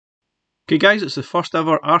Okay guys, it's the first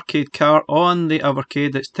ever arcade car on the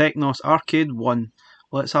Evercade. It's Technos Arcade 1.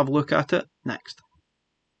 Let's have a look at it next.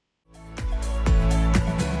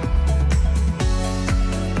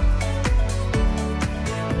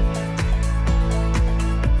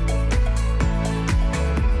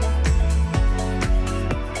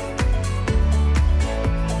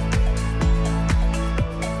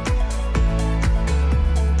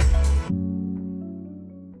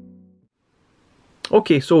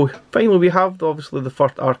 Okay, so finally we have obviously the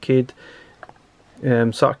first arcade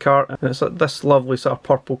sort of car, and it's this lovely sort of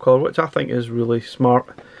purple colour, which I think is really smart.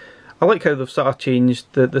 I like how they've sort of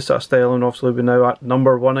changed the sort of style, and obviously we're now at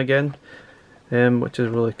number 1 again, which is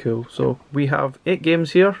really cool. So we have 8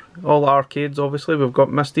 games here, all arcades obviously. We've got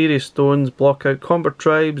Mysterious Stones, Blockout, Combat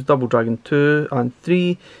Tribes, Double Dragon 2 and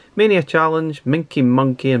 3, Mania Challenge, Minky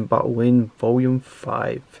Monkey and Battle Lane Volume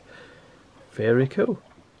 5. Very cool.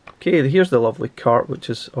 Okay, here's the lovely cart, which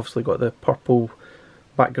has obviously got the purple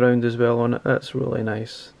background as well on it. That's really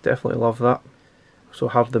nice. Definitely love that. So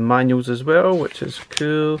have the manuals as well, which is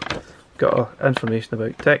cool. Got information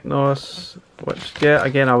about Technos, which, yeah,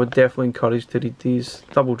 again, I would definitely encourage to read these.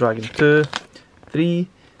 Double Dragon 2, 3.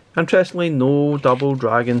 Interestingly, no Double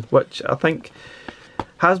Dragon, which I think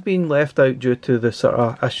has been left out due to the sort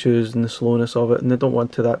of issues and the slowness of it, and they don't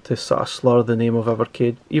want that to sort of slur the name of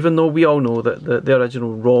Evercade, even though we all know that the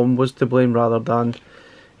original ROM was to blame rather than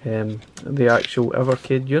the actual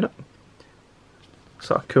Evercade unit.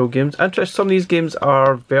 Sort of cool games. Interesting, some of these games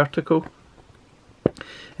are vertical,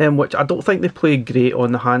 which I don't think they play great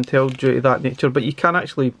on the handheld due to that nature, but you can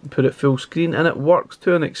actually put it full screen and it works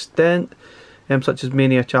to an extent, such as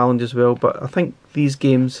Mania Challenge as well. But I think these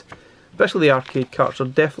games, especially the arcade carts, are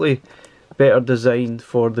definitely better designed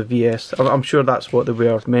for the VS. I'm sure that's what they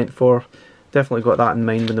were meant for. Definitely got that in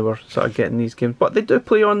mind when they were sort of getting these games. But they do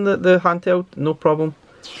play on the handheld, no problem.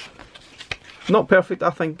 Not perfect,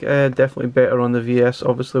 I think, definitely better on the VS,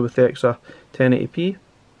 obviously with the extra 1080p.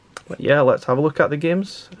 But yeah, let's have a look at the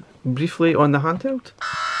games briefly on the handheld.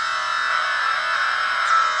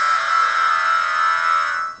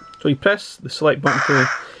 So you press the select button to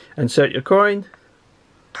insert your coin.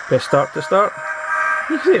 Press start to start.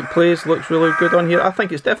 You can see it plays, looks really good on here. I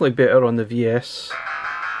think it's definitely better on the VS.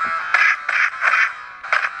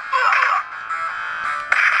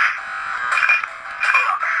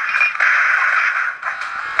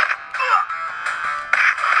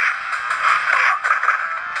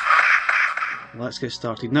 Let's get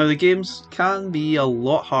started. Now the games can be a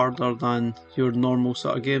lot harder than your normal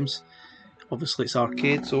sort of games. Obviously it's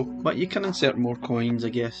arcade, but you can insert more coins, I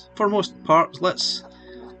guess. For most parts, let's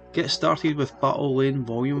get started with Battle Lane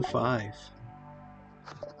Volume 5.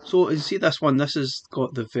 So you see this one, this has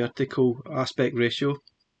got the vertical aspect ratio,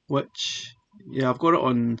 which, yeah, I've got it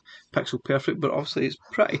on pixel perfect, but obviously it's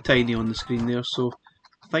pretty tiny on the screen there, so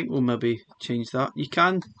I think we'll maybe change that. You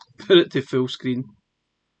can put it to full screen,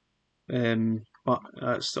 but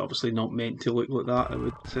it's obviously not meant to look like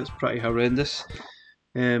that. It's pretty horrendous.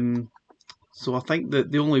 So I think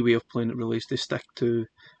that the only way of playing it really is to stick to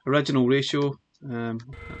original ratio.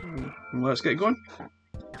 Let's get going.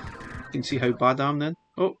 You can see how bad I am then.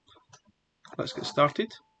 Oh, let's get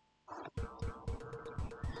started.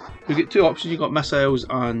 We get 2 options. You got missiles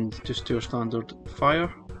and just your standard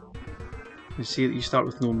fire. You see that you start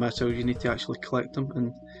with no missiles. You need to actually collect them,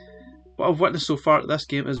 and what I've witnessed so far, this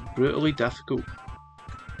game is brutally difficult.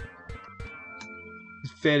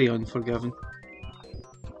 It's very unforgiving.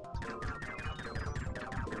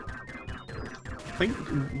 I think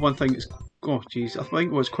one thing is, oh jeez, I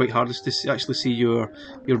think what's quite hard is to actually see your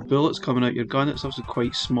bullets coming out your gun. It's also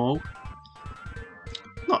quite small.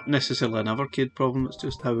 Not necessarily an Evercade problem, it's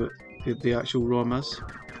just how the actual ROM is.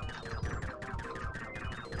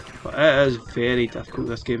 But it is very difficult,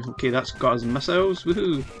 this game. Okay, that's got us missiles,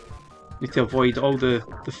 woohoo! Need to avoid all the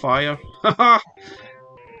fire. Haha!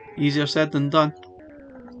 Easier said than done.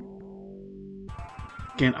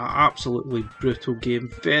 Again, an absolutely brutal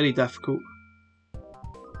game, very difficult.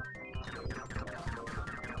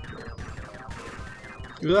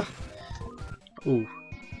 Ugh. Oh,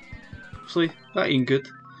 see, that ain't good.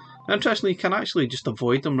 Interestingly, you can actually just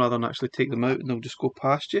avoid them rather than actually take them out, and they'll just go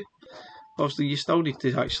past you. Obviously, you still need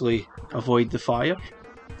to actually avoid the fire.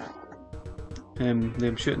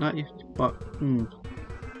 Them shooting at you, but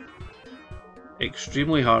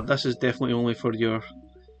extremely hard. This is definitely only for your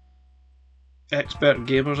expert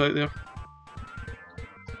gamers out there.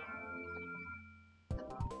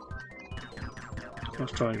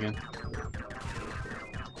 Let's try again.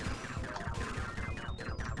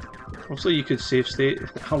 Obviously you could save state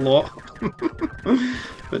a lot,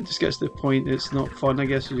 but it just gets to the point it's not fun, I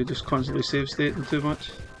guess, if you're just constantly save stating too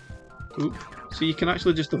much. Ooh. So you can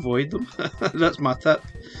actually just avoid them. That's my tip.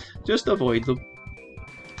 Just avoid them.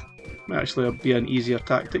 Might actually be an easier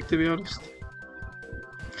tactic, to be honest.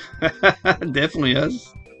 Definitely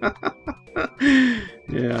is.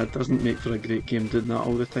 Yeah, it doesn't make for a great game doing that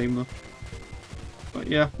all the time though. But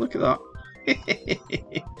yeah, look at that.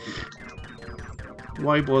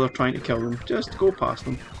 Why bother trying to kill them? Just go past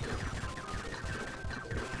them.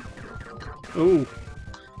 Oh,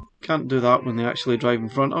 can't do that when they actually drive in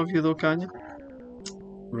front of you though, can you?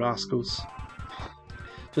 Rascals.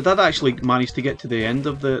 So I did actually manage to get to the end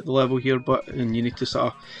of the level here, and you need to sort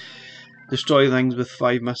of destroy things with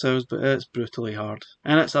 5 missiles, but it's brutally hard.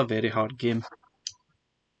 And it's a very hard game.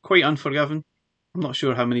 Quite unforgiving. I'm not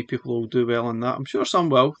sure how many people will do well in that. I'm sure some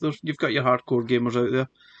will. You've got your hardcore gamers out there.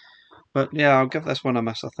 But yeah, I'll give this one a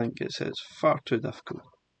miss, I think. It's far too difficult.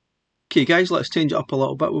 Okay guys, let's change it up a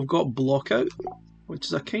little bit. We've got Blockout, which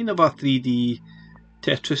is a kind of a 3D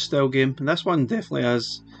Tetris style game. And this one definitely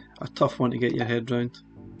is a tough one to get your head round.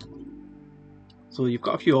 So you've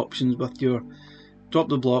got a few options with your drop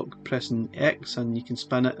the block, pressing X, and you can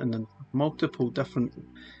spin it in multiple different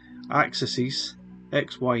axes,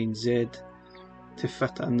 X, Y and Z, to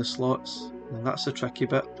fit it in the slots. And that's the tricky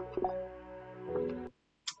bit.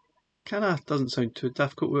 Kinda doesn't sound too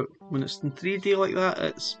difficult when it's in 3D like that.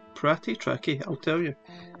 It's pretty tricky, I'll tell you.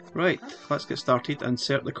 Right, let's get started.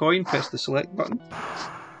 Insert the coin, press the select button.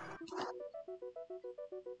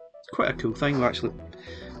 It's quite a cool thing actually,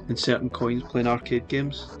 inserting coins playing arcade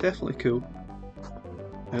games. Definitely cool.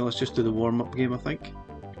 Now let's just do the warm-up game, I think.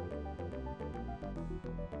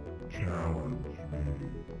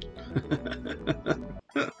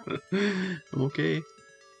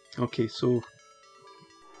 Okay, so you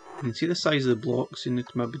can see the size of the blocks. You need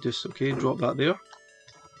to maybe just drop that there.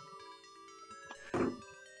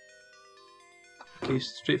 Okay,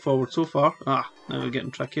 straightforward so far. Now we're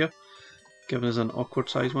getting trickier, giving us an awkward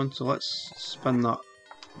size one. So let's spin that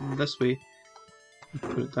this way and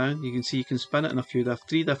put it down. You can see you can spin it in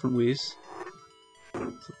 3 different ways.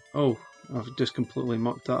 Oh, I've just completely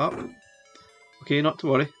mucked that up. Okay, not to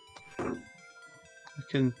worry.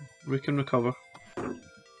 We can recover.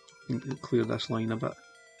 And clear this line a bit.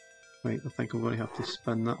 Right, I think I'm going to have to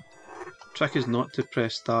spin that. Trick is not to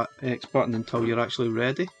press that X button until you're actually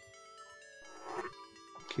ready.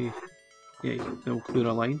 Okay, yeah, it'll clear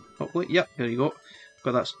a line. Hopefully, yep, there you go.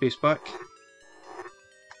 Got that space back.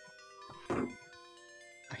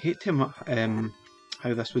 I hate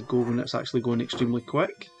how this would go when it's actually going extremely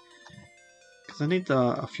quick, because I need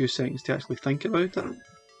a few seconds to actually think about it.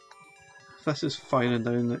 If this is firing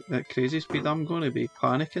down at crazy speed, I'm going to be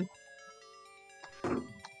panicking.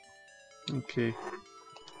 Okay.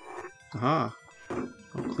 Aha.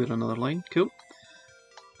 I'll clear another line. Cool.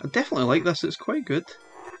 I definitely like this, it's quite good.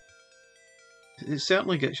 It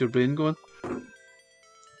certainly gets your brain going.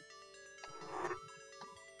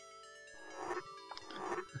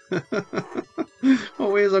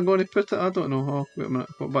 What way is I going to put it? I don't know. Oh, wait a minute.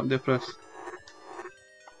 What button do I press?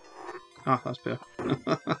 Ah, that's better. I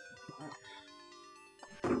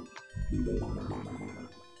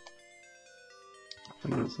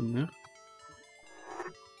think that's in there.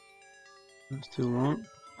 That's too long.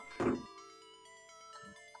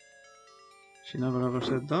 She never ever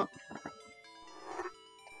said that.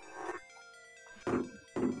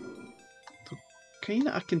 So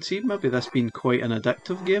kinda, I can see maybe this being quite an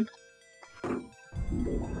addictive game.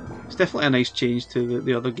 It's definitely a nice change to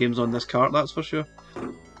the other games on this cart, that's for sure.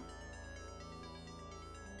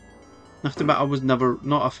 I have to admit, I was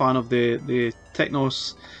not a fan of the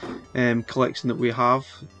Technos collection that we have,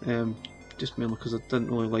 just mainly because I didn't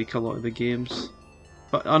really like a lot of the games.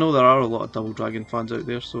 But I know there are a lot of Double Dragon fans out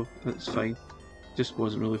there, so it's fine. Just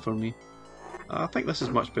wasn't really for me. I think this is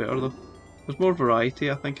much better though. There's more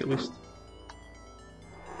variety, I think, at least.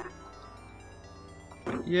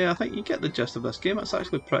 But yeah, I think you get the gist of this game. It's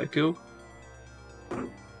actually pretty cool.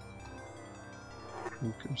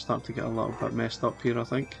 I'm starting to get a little bit messed up here, I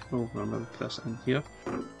think. Oh, I'll maybe put this in here.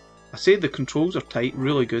 I say the controls are tight,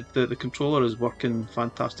 really good. The controller is working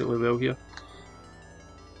fantastically well here.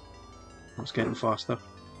 It's getting faster.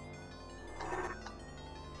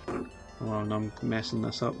 Oh, and I'm messing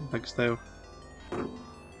this up big style.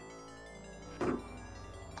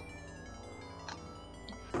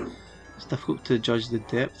 It's difficult to judge the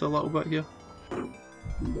depth a little bit here.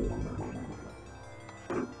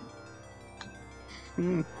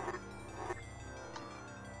 Okay.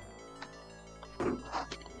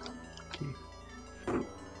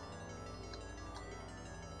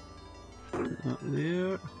 Put that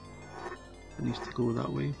there. It needs to go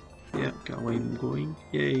that way. Yeah, got a line going.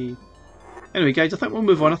 Yay! Anyway guys, I think we'll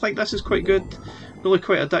move on. I think this is quite good, really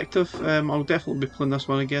quite addictive. I'll definitely be playing this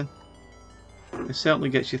one again. It certainly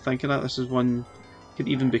gets you thinking that this is one could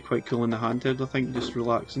even be quite cool in the handheld, I think, just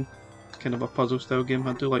relaxing. Kind of a puzzle style game.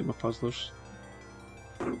 I do like my puzzlers.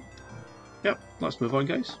 Yep, let's move on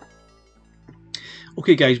guys.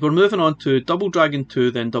 Okay guys, we're moving on to Double Dragon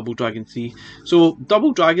 2, then Double Dragon 3. So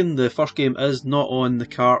Double Dragon, the first game, is not on the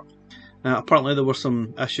cart. Apparently there were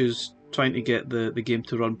some issues trying to get the game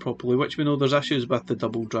to run properly, which we know there's issues with the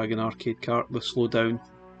Double Dragon arcade cart, the slowdown.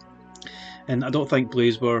 And I don't think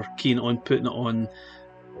Blaze were keen on putting it on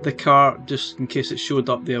the cart just in case it showed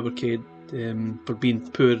up the Evercade for being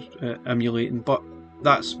poor at emulating, but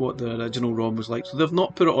that's what the original ROM was like. So they've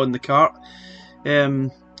not put it on the cart.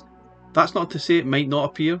 That's not to say it might not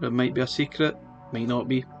appear, it might be a secret, might not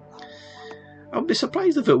be. I would be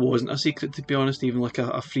surprised if it wasn't a secret, to be honest, even like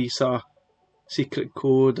a free sort of secret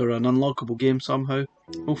code or an unlockable game somehow.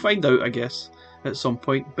 We'll find out, I guess, at some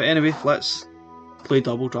point. But anyway, let's play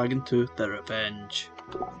Double Dragon 2, The Revenge.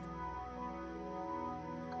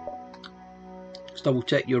 Just double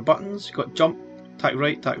check your buttons. You've got jump, tack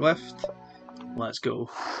right, tack left. Let's go.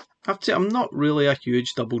 I have to say, I'm not really a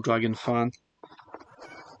huge Double Dragon fan.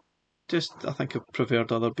 Just, I think I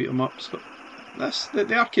preferred other beat 'em ups, but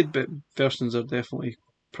the arcade versions are definitely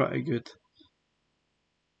pretty good.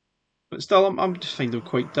 But still, I'm just finding them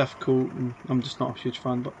quite difficult, and I'm just not a huge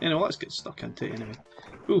fan. But anyway, let's get stuck into it anyway.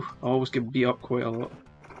 Ooh, I always get beat up quite a lot.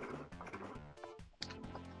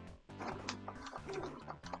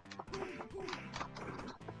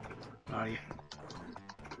 Where are you?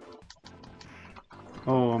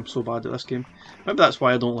 Oh, I'm so bad at this game. Maybe that's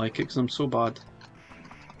why I don't like it, because I'm so bad.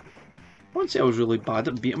 I wouldn't say I was really bad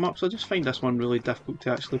at beat 'em ups, I just find this one really difficult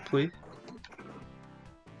to actually play.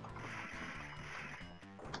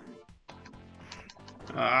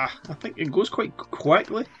 I think it goes quite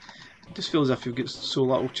quickly. It just feels as if you've got so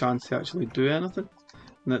little chance to actually do anything,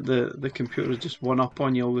 and that the computer is just one up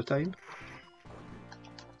on you all the time.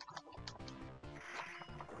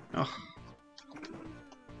 Oh,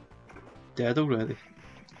 dead already.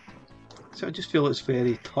 So I just feel it's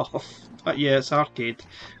very tough. But yeah, it's arcade.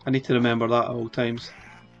 I need to remember that at all times.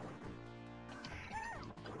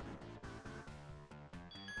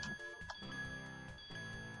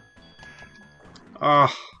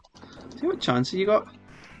 Ah, see what chances you got?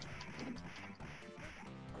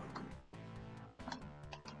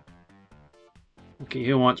 Okay,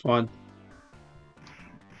 who wants one?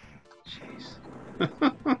 Jeez.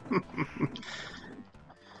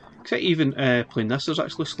 Except even playing this, there's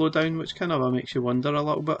actually slowdown, which kind of makes you wonder a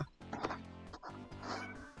little bit.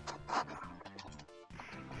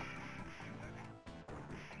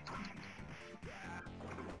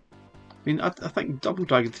 I mean, I think Double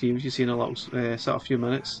Dragon 3, which you see in a little sort of few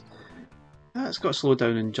minutes, it's got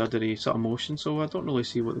slowdown and juddery sort of motion, so I don't really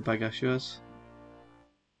see what the big issue is.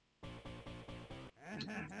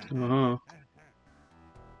 Oh,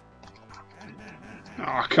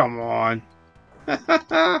 come on!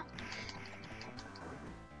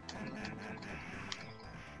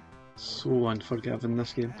 So unforgiving,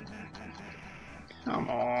 this game. Come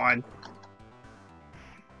on!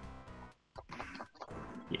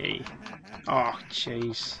 Yay. Oh,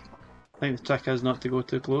 jeez. I think the trick is not to go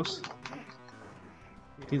too close.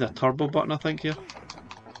 Need a turbo button, I think, here.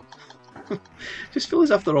 Just feel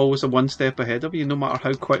as if they're always one step ahead of you, no matter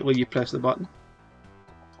how quickly you press the button.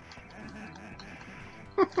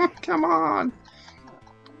 Come on!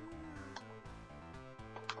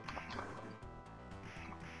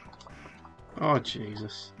 Oh,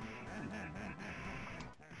 Jesus.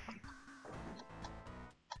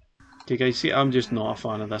 Okay guys, see, I'm just not a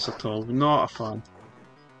fan of this at all. Not a fan.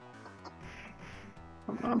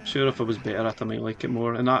 I'm sure if I was better at it, I might like it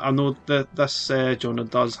more. And I know that this genre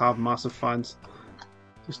does have massive fans.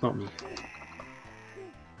 Just not me.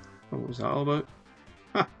 What was that all about?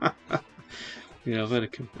 Yeah, very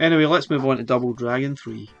cool. Anyway, let's move on to Double Dragon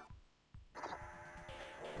 3.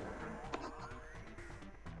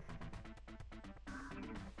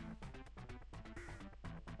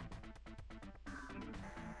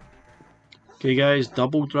 Okay guys,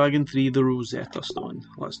 Double Dragon 3, the Rosetta Stone.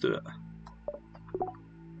 Let's do it.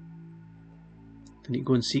 I need to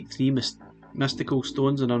go and seek 3 mystical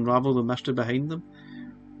stones and unravel the mystery behind them.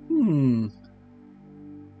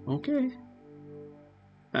 Okay.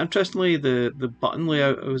 Interestingly, the button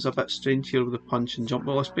layout was a bit strange here with the punch and jump.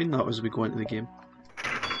 Well, I'll explain that as we go into the game.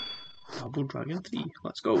 Double Dragon 3,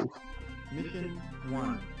 let's go. Mission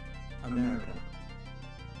 1, America.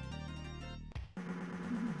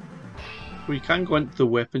 So you can go into the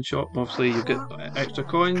weapon shop. Obviously, you get extra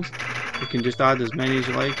coins. You can just add as many as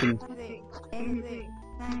you like, and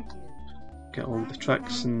Get all the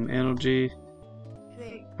tricks and energy.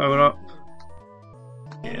 Power up.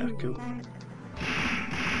 Yeah, cool.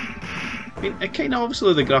 I mean, it kind of,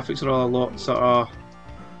 obviously the graphics are all a lot sort of,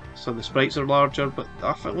 so the sprites are larger, but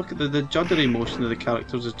I think, look at the juddery motion of the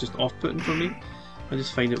characters is just off-putting for me. I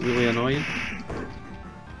just find it really annoying.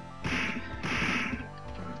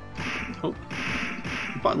 Oh,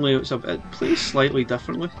 the button layouts, it plays slightly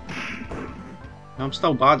differently. I'm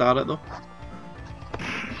still bad at it though.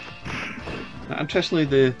 Interestingly,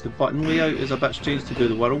 the button layout is a bit strange to do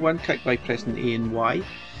the whirlwind kick by pressing A and Y,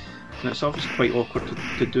 and it's obviously quite awkward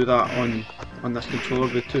to do that on this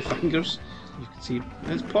controller with 2 fingers. You can see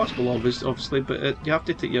it's possible, obviously, but you have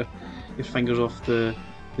to take your fingers off the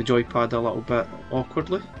joypad a little bit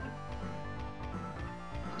awkwardly.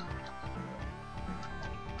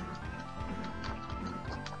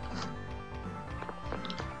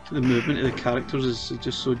 The movement of the characters is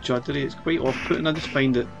just so juddery, it's quite off-putting. I just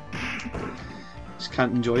find it, just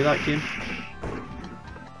can't enjoy that game.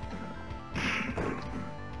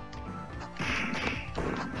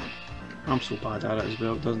 I'm so bad at it as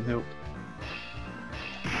well, it doesn't help.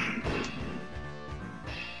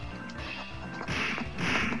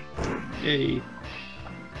 Yay!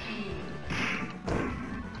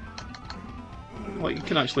 Like, you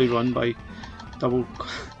can actually run by double.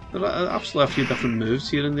 There are absolutely a few different moves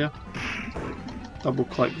here and there. Double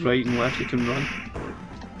click right and left, you can run.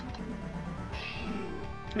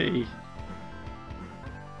 Hey.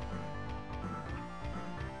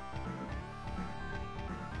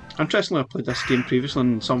 Interestingly, I played this game previously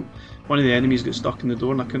and one of the enemies got stuck in the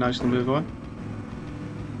door and I couldn't actually move on.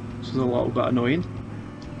 This is a little bit annoying.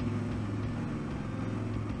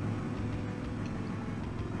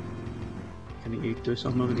 I need to do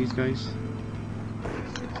something with these guys.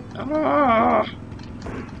 Ah!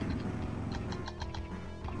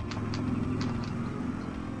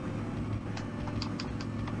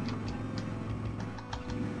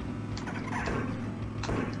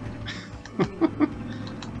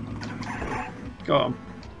 Got him.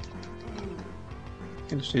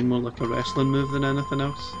 Kind of seem more like a wrestling move than anything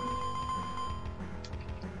else.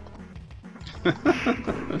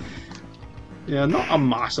 Yeah, not a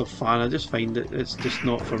massive fan. I just find it's just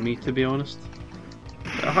not for me, to be honest.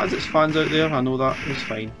 It has its fans out there, I know that. It's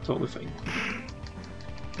fine, totally fine.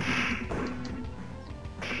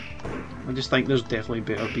 I just think there's definitely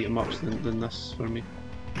better beat 'em ups than this for me.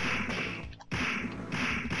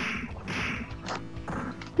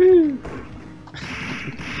 Woo!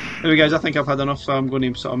 Anyway guys, I think I've had enough, so I'm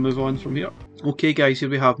going to sort of move on from here. Okay guys, here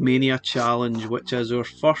we have Mania Challenge, which is our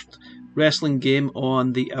first wrestling game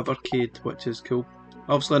on the Evercade, which is cool.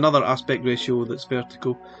 Obviously another aspect ratio that's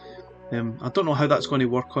vertical. I don't know how that's going to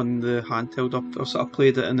work on the handheld. I've sort of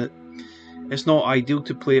played it and it's not ideal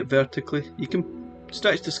to play it vertically. You can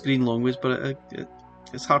stretch the screen long ways, but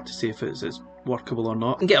it's hard to say if it's workable or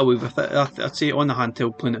not. I can get away with it. I'd say on the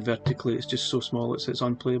handheld playing it vertically, it's just so small it's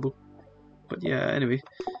unplayable. But yeah, anyway.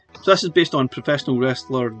 So this is based on professional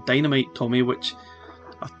wrestler Dynamite Tommy, which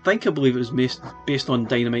I believe it was based on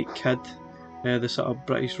Dynamite Cade, the sort of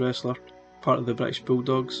British wrestler, part of the British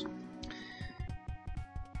Bulldogs.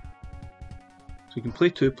 So you can play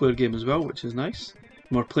 2-player game as well, which is nice.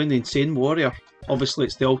 And we're playing the Insane Warrior. Obviously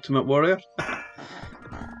it's the Ultimate Warrior.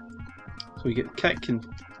 So we get kick and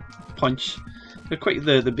punch. They're quite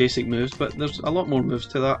the basic moves, but there's a lot more moves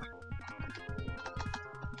to that.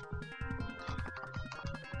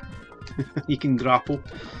 You can grapple.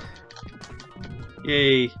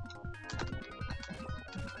 Yay!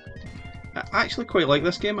 I actually quite like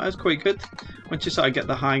this game, it is quite good. Once you sort of get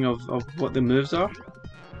the hang of what the moves are.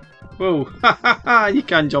 Whoa! You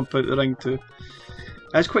can jump out the ring too.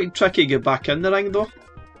 It's quite tricky to get back in the ring though,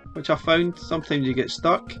 which I found. Sometimes you get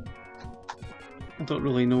stuck. I don't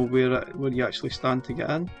really know where you actually stand to get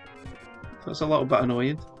in. So it's a little bit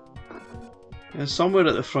annoying. And somewhere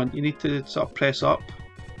at the front you need to sort of press up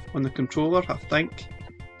on the controller, I think.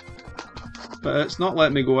 But it's not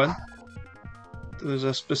letting me go in. There's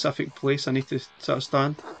a specific place I need to sort of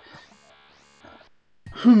stand.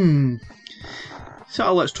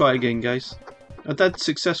 So let's try again guys. I did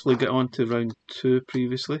successfully get on to round 2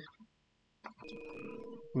 previously.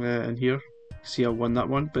 And here, see I won that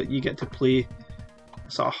one, but you get to play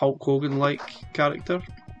a sort of Hulk Hogan like character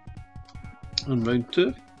on round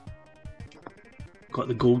 2. Got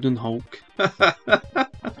the Golden Hulk.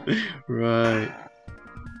 Right.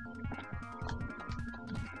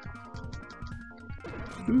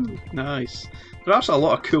 Ooh, nice. There are actually a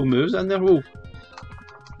lot of cool moves in there. Whoa.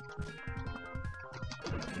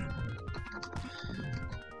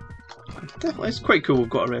 Definitely, it's quite cool we've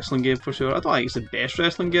got a wrestling game for sure. I don't think it's the best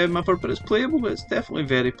wrestling game ever, but it's playable. It's definitely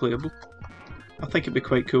very playable. I think it'd be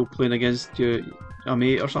quite cool playing against a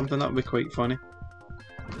mate or something. That would be quite funny.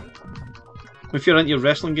 If you're into your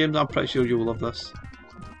wrestling games, I'm pretty sure you'll love this.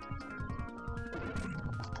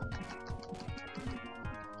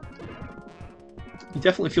 You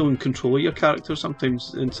definitely feel in control of your character.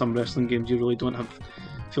 Sometimes in some wrestling games you really don't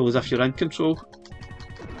feel as if you're in control.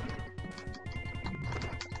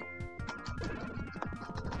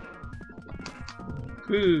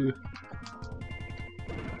 Ooh.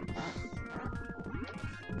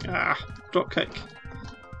 Ah, drop kick.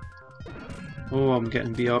 Oh, I'm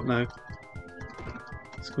getting beat up now.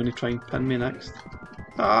 He's going to try and pin me next.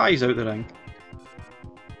 Ah, he's out the ring.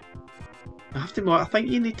 I have to admit, I think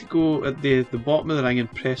you need to go at the bottom of the ring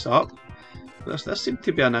and press up. This seems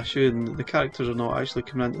to be an issue, and the characters are not actually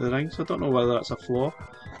coming into the ring, so I don't know whether that's a flaw.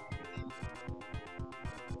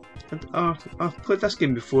 I've played this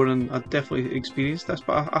game before and I've definitely experienced this,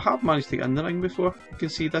 but I have managed to get in the ring before. You can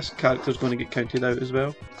see this character's going to get counted out as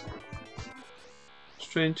well.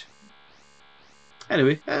 Strange.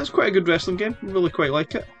 Anyway, it's quite a good wrestling game. I really quite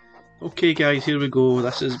like it. Okay guys, here we go.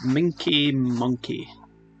 This is Minky Monkey.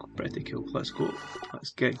 Pretty cool. Let's go.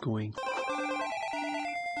 Let's get going.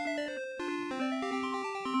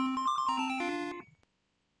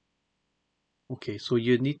 Okay, so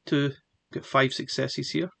you need to get 5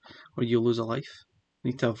 successes here, or you lose a life.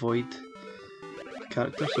 You need to avoid the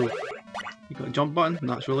character, so you got a jump button, and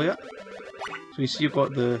that's really it. So you see you've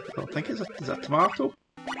got the, I think is it a tomato?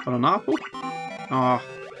 Or an apple? Ah,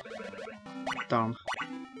 darn.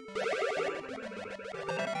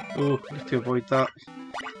 Oh, need to avoid that.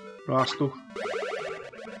 Rascal.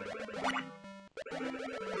 There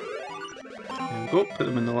we go, put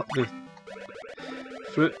them in the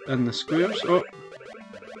fruit in the squares. Oh.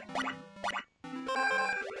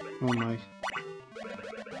 Oh my.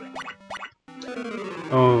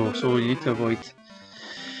 Oh, so you need to avoid.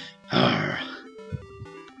 Arr.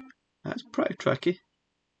 That's pretty tricky.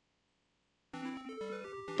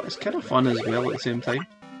 But it's kind of fun as well at the same time.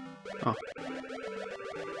 Oh.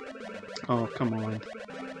 Oh, come on.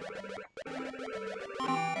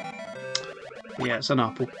 Yeah, it's an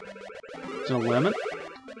apple. It's a lemon.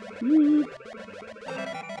 Woo.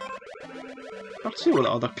 I'll see what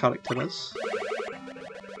the other character is.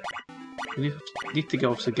 You need to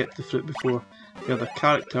obviously get the fruit before the other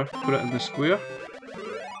character. Put it in the square.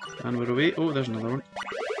 And we're away. Oh, there's another one.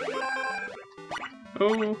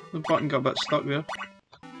 Oh, the button got a bit stuck there.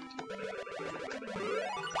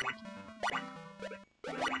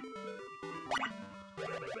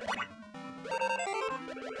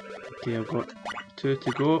 Okay, I've got 2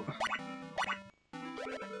 to go.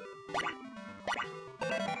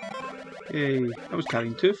 Hey, I was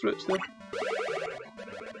carrying 2 fruits there.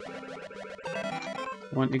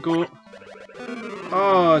 1 to go.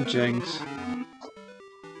 Oh, jinx.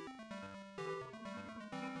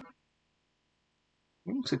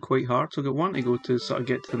 Looks like quite hard, so I've got 1 to go to sort of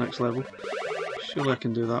get to the next level. Surely I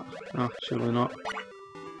can do that. Ah, surely not.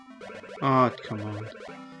 Ah, oh, come on.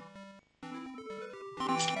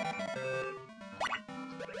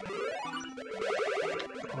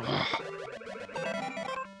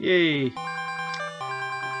 Yay!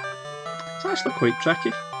 It's actually quite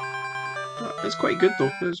tricky. But it's quite good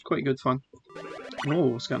though, it's quite good fun.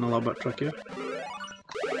 Oh, it's getting a little bit trickier.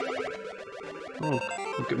 Oh,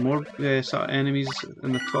 we've got more sort of enemies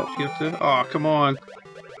in the top here too. Oh, come on!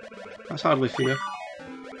 That's hardly fair.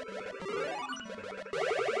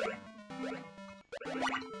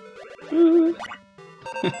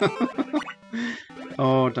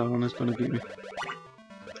 Oh, darn, it's going to beat me.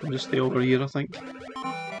 I'll just stay over here, I think.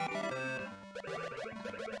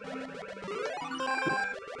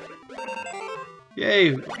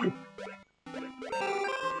 Yay!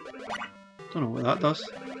 Don't know what that does.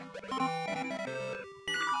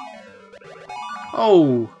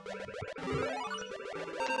 Oh!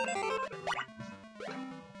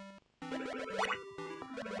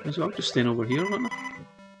 So I'm just staying over here, wasn't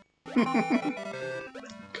I?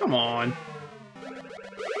 Come on!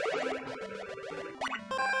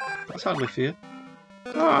 That's hardly fair.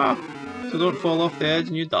 Ah! So don't fall off the edge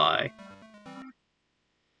and you die.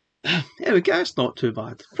 There we go, it's not too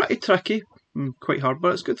bad. Pretty tricky, quite hard,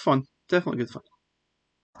 but it's good fun. Definitely good fun.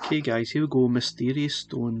 Okay guys, here we go, Mysterious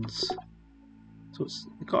Stones. So it's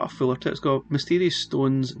got a fuller to it. It's got Mysterious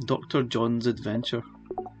Stones, Dr. John's Adventure.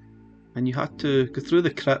 And you had to go through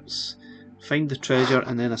the crypts, find the treasure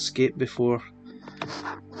and then escape before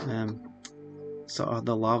sort of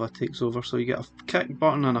the lava takes over. So you get a kick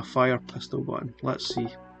button and a fire pistol button. Let's see.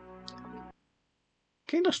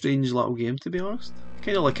 Kind of strange little game, to be honest.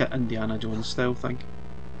 Kind of like an Indiana Jones style thing.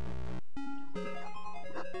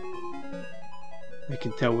 You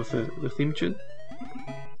can tell with the theme tune.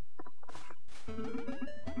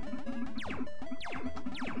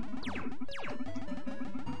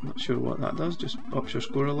 Not sure what that does, just ups your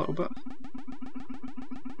score a little bit.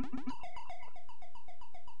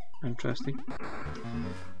 Interesting.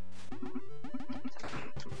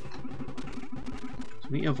 So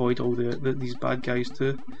we need to avoid all these bad guys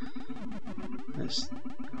too. It's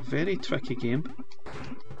a very tricky game.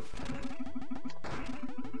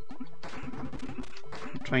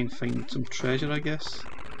 Try and find some treasure, I guess.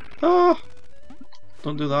 Ah!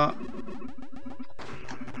 Don't do that.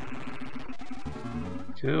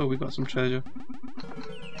 Cool, we got some treasure.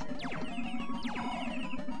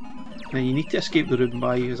 Now you need to escape the room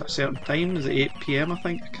by a certain time. Is it 8 PM I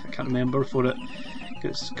think? I can't remember before it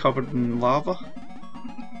gets covered in lava.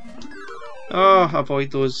 Ah,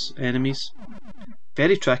 avoid those enemies.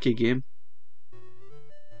 Very tricky game.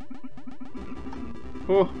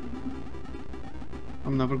 Oh,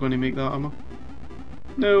 I'm never going to make that, am I?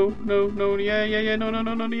 No, no, no, yeah, no, no,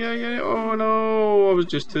 no, no, yeah. Oh no, I was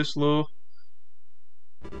just too slow.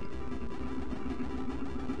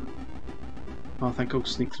 Oh, I think I'll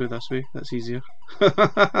sneak through this way, that's easier.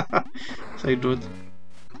 Side road.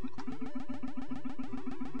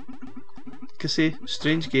 Like I say,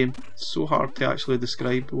 strange game. It's so hard to actually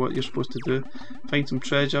describe what you're supposed to do. Find some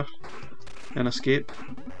treasure and escape.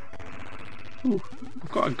 Ooh,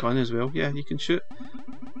 I've got a gun as well. Yeah, you can shoot.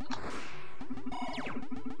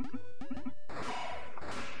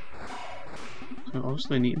 So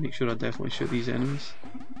obviously I need to make sure I definitely shoot these enemies.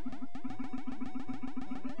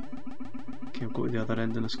 Okay, I'll go to the other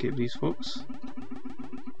end and escape these folks.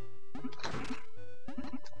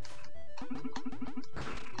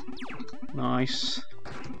 Nice.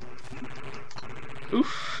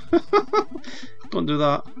 Oof! Don't do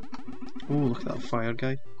that. Oh, look at that fire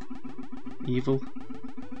guy. Evil.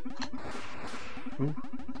 Ooh.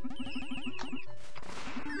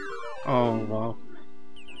 Oh wow.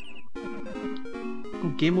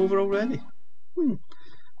 Oh, game over already?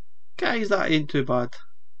 Guys, that ain't too bad.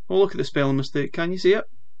 Oh, look at the spelling mistake, can you see it?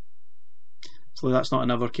 So that's not an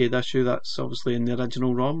Evercade issue, that's obviously in the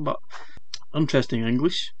original ROM, but interesting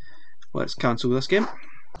English. Let's cancel this game.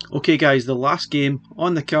 Okay guys, the last game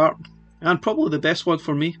on the cart, and probably the best one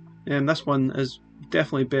for me. This one is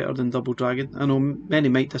definitely better than Double Dragon. I know many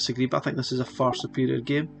might disagree, but I think this is a far superior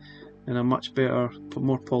game and a much better,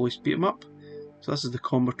 more polished beat 'em up. So this is the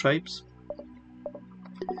Combo Tribes.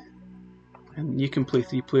 And you can play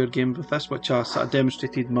 3-player games with this, which I sort of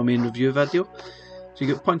demonstrated in my main review video. So you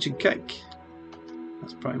get punch and kick.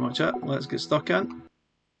 That's pretty much it. Let's get stuck in.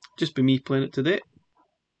 Just be me playing it today.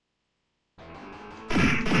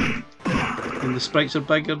 And the sprites are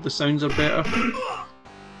bigger, the sounds are better.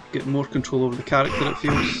 Get more control over the character, it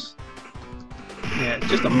feels. Yeah, it's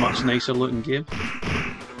just a much nicer looking game.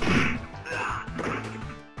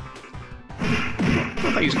 I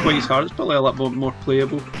don't think it's quite as hard, it's probably a little bit more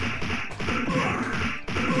playable.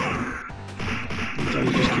 So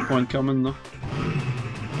you just keep on coming though.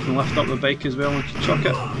 You can lift up the bike as well once you chuck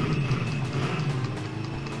it.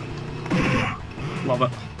 Love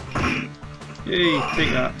it. Yay,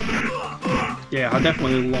 take that. Yeah, I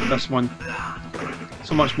definitely love this one.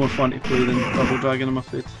 So much more fun to play than Double Dragon, I'm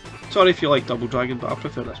afraid. Sorry if you like Double Dragon, but I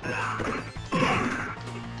prefer this one.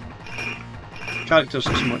 Characters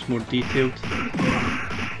are so much more detailed.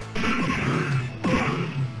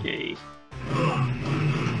 Yay.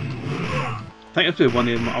 I think it's one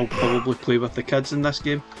of them I'll probably play with the kids in this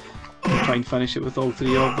game. Try and finish it with all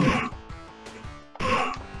 3 of them.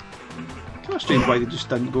 Kind of strange why they just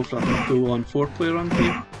didn't go for a full-on 4-player run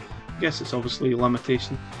game. I guess it's obviously a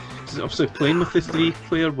limitation. Because obviously playing with the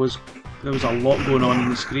 3-player there was a lot going on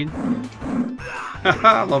the screen.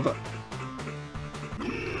 Haha, I love it.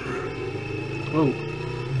 Whoa.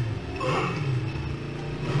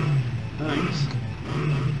 Thanks.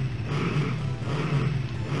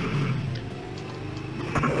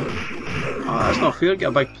 Oh, that's not fair, get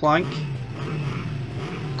a big plank.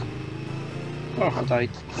 Oh, I died.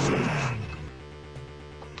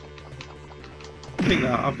 Take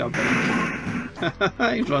that, I've got a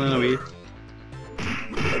big. He's running away.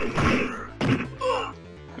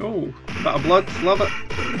 Oh, bit of blood, love it.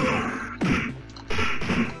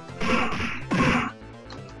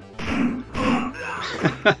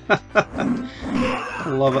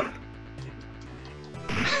 Love it.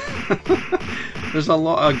 There's a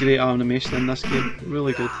lot of great animation in this game,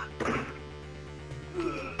 really good.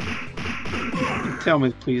 Tell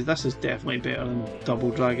me please, this is definitely better than Double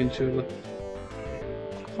Dragon surely.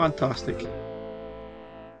 Fantastic.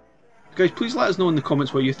 Guys, please let us know in the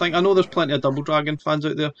comments what you think. I know there's plenty of Double Dragon fans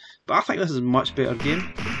out there, but I think this is a much better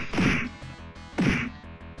game.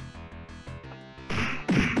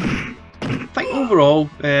 overall,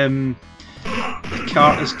 the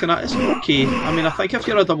cart is it's okay. I mean, I think if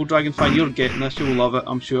you're a Double Dragon fan, you're getting this, you'll love it,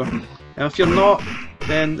 I'm sure. And if you're not,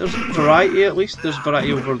 then there's variety at least. There's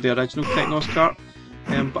variety over the original Technos cart.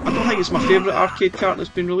 But I don't think it's my favourite arcade cart that's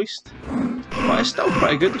been released. But it's still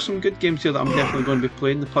pretty good. There's some good games here that I'm definitely going to be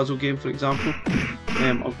playing. The puzzle game, for example.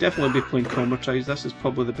 I'll definitely be playing Commercize. This is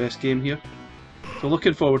probably the best game here. So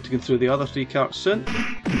looking forward to going through the other 3 carts soon.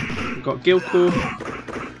 We've got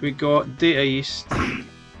Gilco, we've got Data East,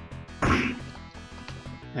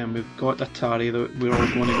 and we've got Atari that we're all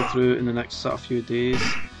going to go through in the next sort of few days.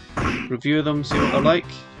 Review them, see what they're like.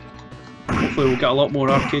 Hopefully we'll get a lot more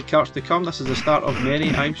arcade carts to come. This is the start of many,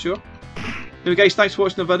 I'm sure. Anyway guys, thanks for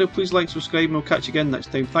watching the video. Please like, subscribe, and we'll catch you again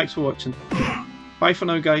next time. Thanks for watching. Bye for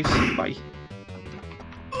now guys. Bye.